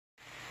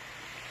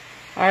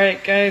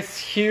Alright guys,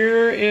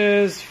 here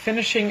is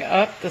finishing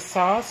up the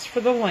sauce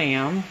for the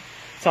lamb.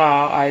 So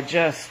I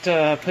just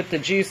put the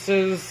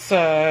juices,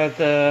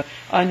 the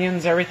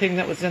onions, everything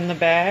that was in the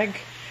bag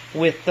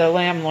with the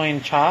lamb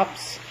loin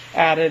chops.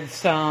 Added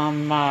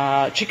some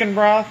chicken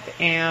broth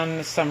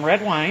and some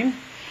red wine.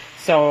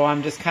 So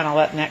I'm just kind of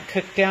letting that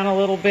cook down a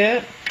little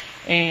bit.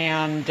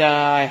 And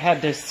I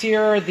had to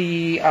sear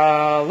the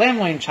lamb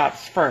loin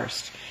chops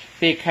first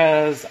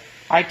because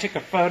I took a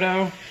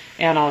photo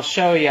and I'll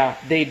show you.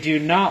 They do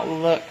not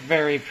look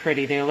very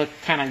pretty. They look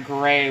kind of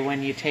gray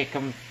when you take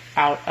them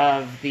out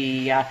of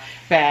the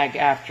bag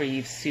after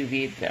you've sous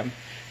vide them.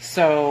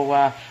 So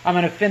I'm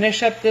going to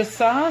finish up this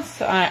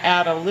sauce. I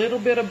add a little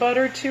bit of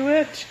butter to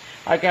it.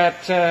 I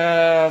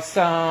got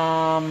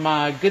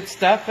some good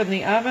stuff in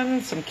the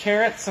oven, some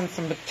carrots and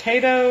some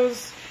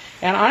potatoes.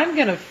 And I'm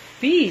going to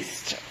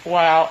feast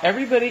while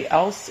everybody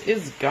else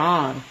is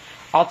gone.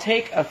 I'll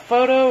take a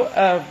photo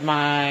of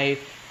my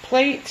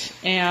plate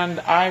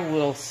and I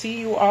will see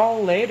you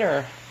all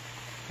later.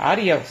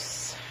 Adios.